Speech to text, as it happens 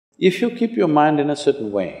If you keep your mind in a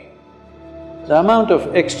certain way, the amount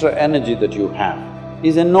of extra energy that you have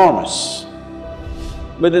is enormous.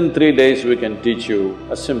 Within 3 days, we can teach you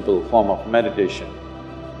a simple form of meditation,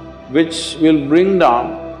 which will bring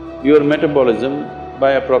down your metabolism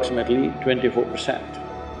by approximately 24%.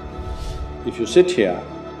 If you sit here,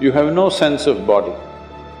 you have no sense of body.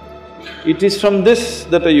 It is from this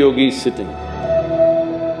that a yogi is sitting.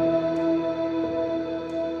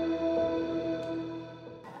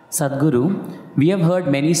 Sadhguru, we have heard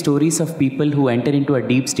many stories of people who enter into a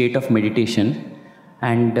deep state of meditation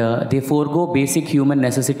and they forego basic human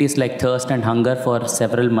necessities like thirst and hunger for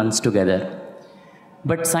several months together.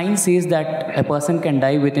 But science says that a person can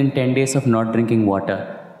die within 10 days of not drinking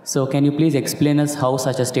water. So can you please explain us how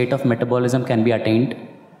such a state of metabolism can be attained?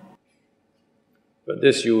 For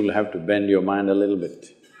this you will have to bend your mind a little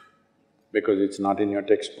bit, because it's not in your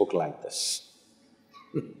textbook like this.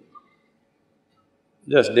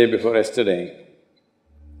 Just day before yesterday,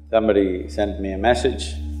 somebody sent me a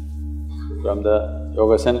message from the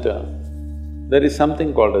yoga center. There is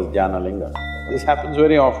something called as jnana linga. This happens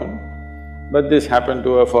very often, but this happened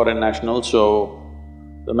to a foreign national, so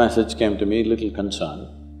the message came to me little concerned.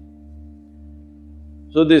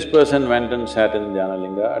 So this person went and sat in jnana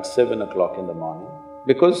linga at 7 o'clock in the morning,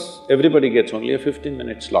 because everybody gets only a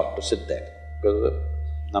 15-minute slot to sit there because of the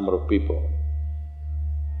number of people.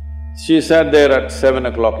 She sat there at 7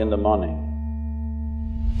 o'clock in the morning.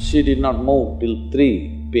 She did not move till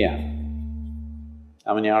 3 p.m.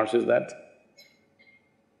 How many hours is that?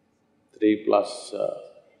 3 plus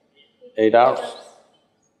 8 hours.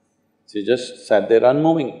 She just sat there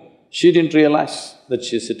unmoving. She didn't realize that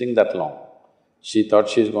she's sitting that long. She thought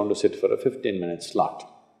she's going to sit for a 15-minute slot.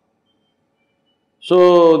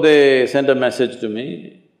 So they sent a message to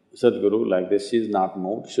me, Sadhguru, like this, she's not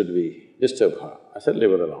moved, should we disturb her? I said, leave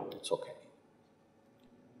her alone, it's okay.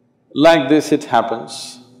 Like this it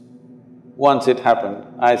happens. Once it happened,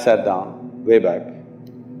 I sat down way back.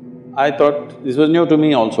 I thought… this was new to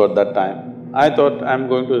me also at that time. I thought I'm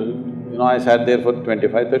going to… I sat there for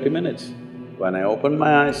 25–30 minutes. When I opened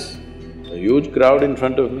my eyes, a huge crowd in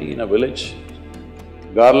front of me in a village,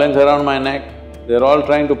 garlands around my neck, they're all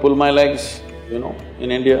trying to pull my legs,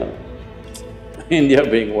 in India, India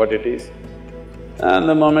being what it is. And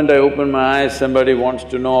the moment I open my eyes, somebody wants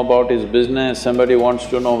to know about his business, somebody wants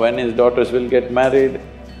to know when his daughters will get married,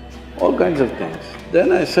 all kinds of things.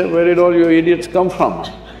 Then I say, where did all you idiots come from?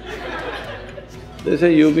 They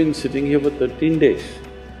say, you've been sitting here for 13 days.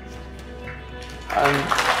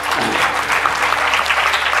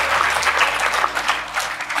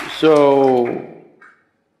 So,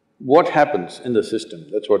 what happens in the system?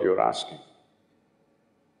 That's what you're asking.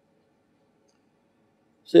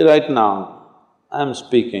 See, right now, I'm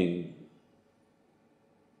speaking.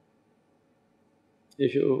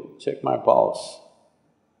 If you check my pulse,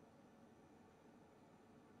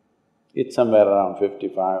 it's somewhere around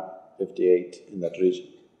 55, 58, in that region.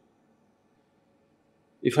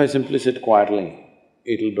 If I simply sit quietly,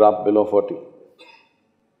 it'll drop below 40.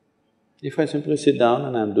 If I simply sit down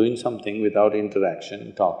and I'm doing something without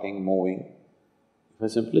interaction, talking, moving, if I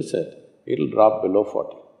simply sit, it'll drop below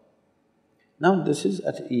 40. Now this is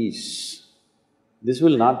at ease. This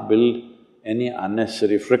will not build any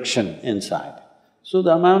unnecessary friction inside. So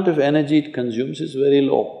the amount of energy it consumes is very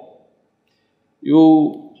low.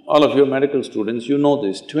 All of you medical students, you know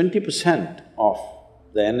this, 20% of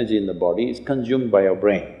the energy in the body is consumed by your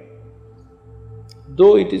brain,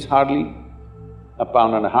 though it is hardly a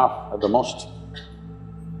pound and a half at the most.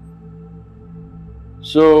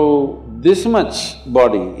 So, this much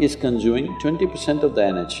body is consuming 20% of the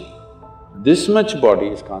energy. This much body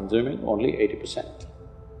is consuming only 80%.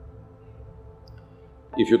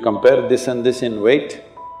 If you compare this and this in weight,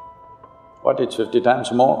 it's 50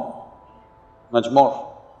 times more, much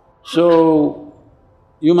more. So,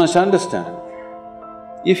 you must understand,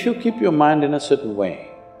 if you keep your mind in a certain way,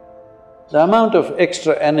 the amount of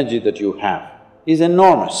extra energy that you have is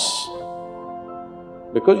enormous,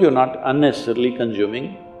 because you're not unnecessarily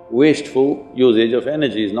consuming, wasteful usage of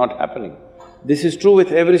energy is not happening. This is true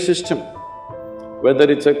with every system.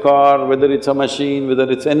 Whether it's a car, whether it's a machine, whether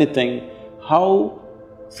it's anything, how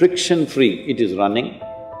friction-free it is running,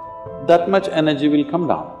 that much energy will come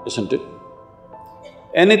down, isn't it?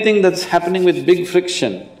 Anything that's happening with big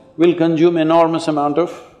friction will consume enormous amount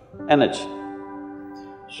of energy.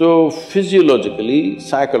 So, physiologically,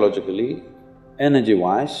 psychologically,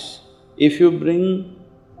 energy-wise, if you bring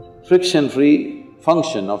friction-free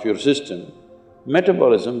function of your system,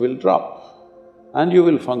 metabolism will drop and you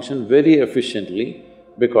will function very efficiently,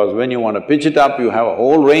 because when you want to pitch it up, you have a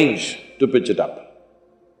whole range to pitch it up.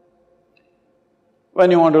 When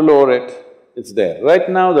you want to lower it, it's there. Right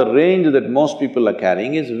now, the range that most people are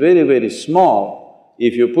carrying is very, very small.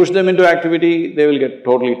 If you push them into activity, they will get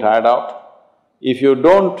totally tired out. If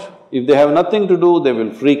they have nothing to do, they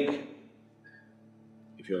will freak.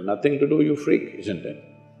 If you have nothing to do, you freak, isn't it?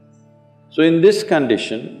 So in this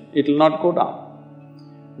condition, it will not go down.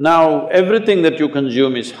 Now, everything that you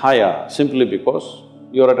consume is higher simply because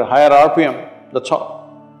you're at a higher RPM, that's all.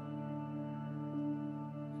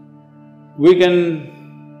 Within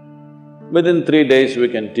 3 days, we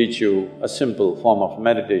can teach you a simple form of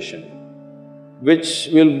meditation which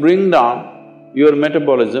will bring down your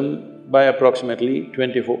metabolism by approximately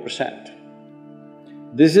 24%.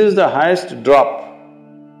 This is the highest drop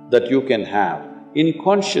that you can have in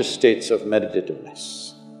conscious states of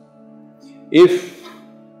meditativeness. If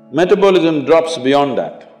metabolism drops beyond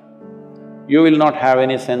that, you will not have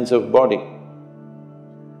any sense of body.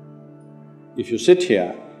 If you sit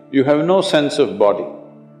here, you have no sense of body.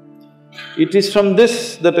 It is from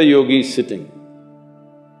this that a yogi is sitting.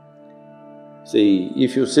 See,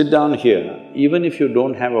 if you sit down here, even if you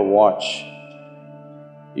don't have a watch,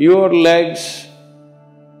 your legs,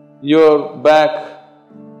 your back,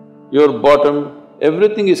 your bottom,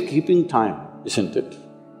 everything is keeping time, isn't it?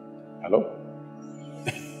 Hello?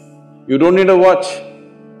 You don't need a watch.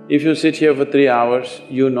 If you sit here for 3 hours,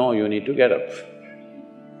 you know you need to get up.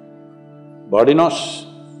 Body knows.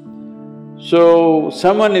 So,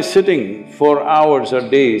 someone is sitting for hours or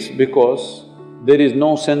days because there is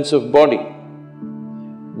no sense of body.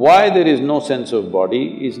 Why there is no sense of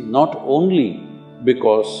body is not only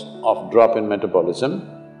because of drop in metabolism,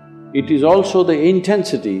 it is also the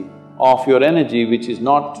intensity of your energy which is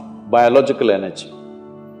not biological energy.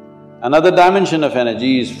 Another dimension of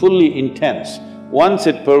energy is fully intense. Once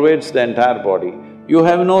it pervades the entire body, you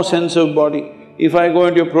have no sense of body. If I go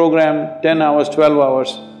into a program 10 hours, 12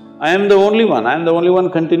 hours, I am the only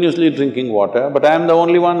one continuously drinking water, but I am the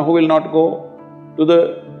only one who will not go to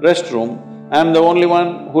the restroom. I am the only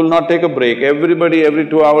one who will not take a break. Everybody, every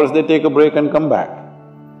 2 hours they take a break and come back.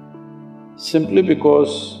 Simply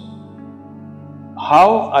because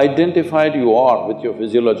how identified you are with your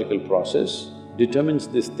physiological process determines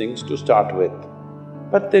these things to start with.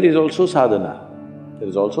 But there is also sadhana, there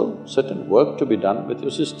is also certain work to be done with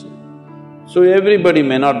your system. So everybody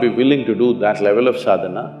may not be willing to do that level of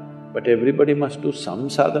sadhana, but everybody must do some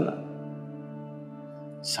sadhana.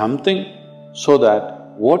 Something so that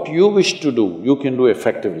what you wish to do, you can do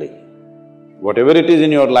effectively. Whatever it is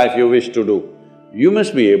in your life you wish to do, you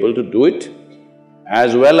must be able to do it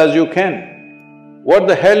as well as you can. What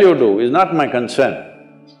the hell you do is not my concern,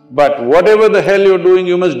 but whatever the hell you're doing,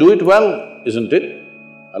 you must do it well, isn't it?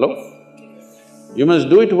 Hello? You must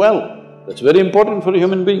do it well. That's very important for a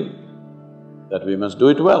human being, that we must do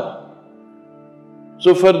it well.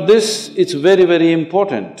 So for this, it's very, very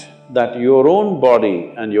important that your own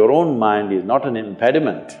body and your own mind is not an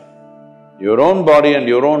impediment. Your own body and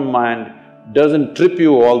your own mind doesn't trip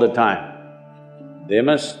you all the time. There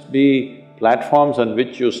must be platforms on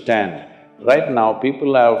which you stand. Right now,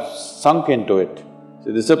 people have sunk into it.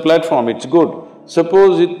 See, this is a platform, it's good.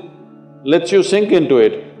 Suppose it lets you sink into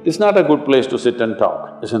it, it's not a good place to sit and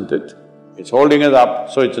talk, isn't it? It's holding us up,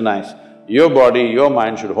 so it's nice. Your body, your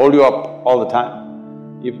mind should hold you up all the time.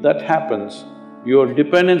 If that happens, your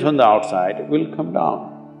dependence on the outside will come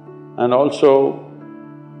down. And also,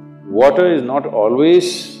 water is not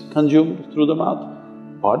always consumed through the mouth.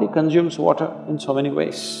 Body consumes water in so many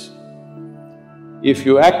ways. If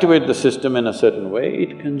you activate the system in a certain way,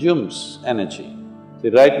 it consumes energy. See,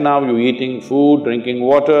 right now you're eating food, drinking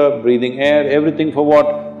water, breathing air, everything for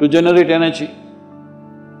what? To generate energy.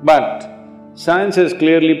 But science has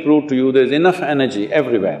clearly proved to you there's enough energy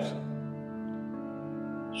everywhere.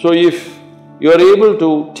 So if you're able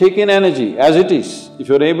to take in energy as it is, if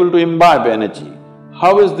you're able to imbibe energy,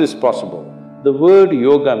 how is this possible? The word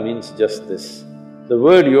yoga means just this. The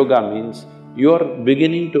word yoga means you're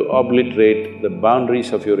beginning to obliterate the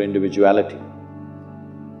boundaries of your individuality.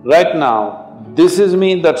 Right now, this is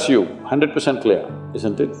me, that's you, 100% clear,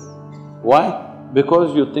 isn't it? Why?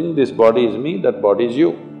 Because you think this body is me, that body is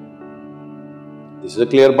you. This is a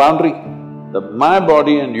clear boundary. My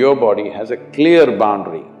body and your body has a clear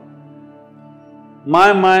boundary.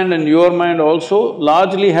 My mind and your mind also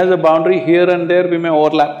largely has a boundary. Here and there we may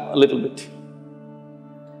overlap a little bit.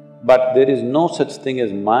 But there is no such thing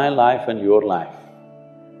as my life and your life.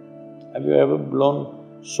 Have you ever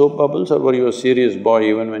blown soap bubbles, or were you a serious boy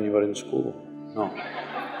even when you were in school? No.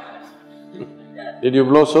 Did you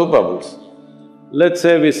blow soap bubbles? Let's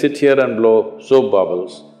say we sit here and blow soap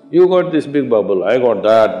bubbles. You got this big bubble, I got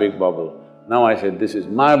that big bubble. Now I say, this is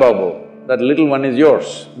my bubble, that little one is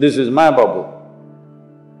yours, this is my bubble.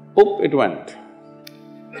 Poop, it went.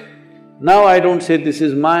 Now I don't say this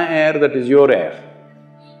is my air, that is your air.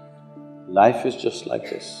 Life is just like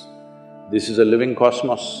this. This is a living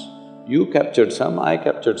cosmos. You captured some, I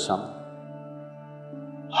captured some.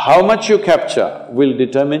 How much you capture will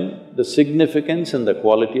determine the significance and the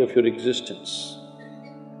quality of your existence.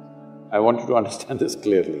 I want you to understand this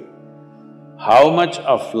clearly. How much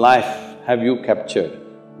of life have you captured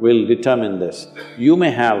will determine this. You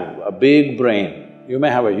may have a big brain, you may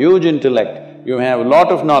have a huge intellect, you may have a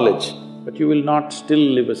lot of knowledge, but you will not still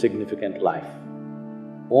live a significant life.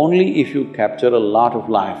 Only if you capture a lot of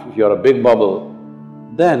life, if you're a big bubble,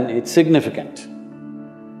 then it's significant.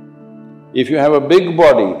 If you have a big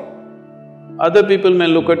body, other people may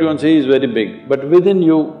look at you and say, he's very big, but within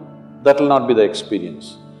you, that'll not be the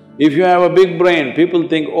experience. If you have a big brain, people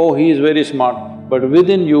think, oh, he is very smart, but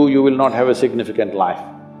within you, you will not have a significant life.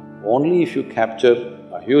 Only if you capture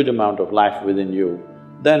a huge amount of life within you,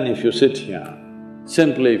 then if you sit here,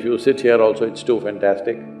 simply if you sit here also, it's too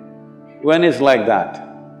fantastic. When it's like that,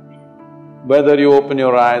 whether you open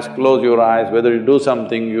your eyes, close your eyes, whether you do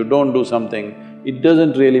something, you don't do something, it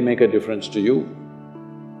doesn't really make a difference to you.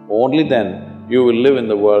 Only then you will live in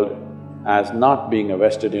the world as not being a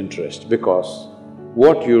vested interest, because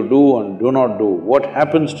what you do and do not do, what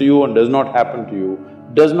happens to you and does not happen to you,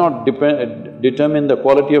 does not determine the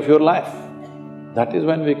quality of your life. That is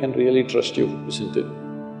when we can really trust you, isn't it?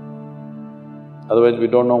 Otherwise we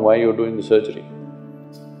don't know why you're doing the surgery.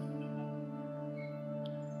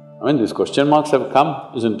 I mean, these question marks have come,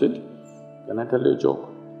 isn't it? Can I tell you a joke?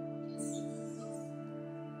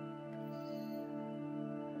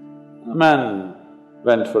 A man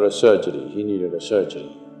went for a surgery, he needed a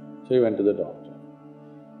surgery, so he went to the doctor.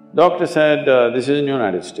 Doctor said, this is in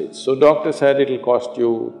United States, so doctor said it'll cost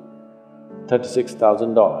you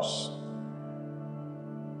 $36,000.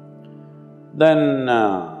 Then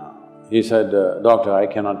he said, doctor, I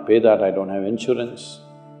cannot pay that, I don't have insurance.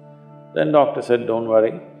 Then doctor said, don't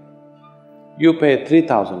worry, you pay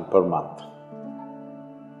 $3,000 per month.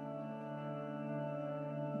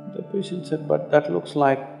 The patient said, but that looks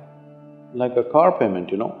like a car payment,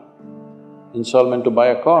 you know, installment to buy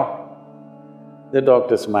a car. The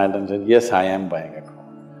doctor smiled and said, yes, I am buying a car.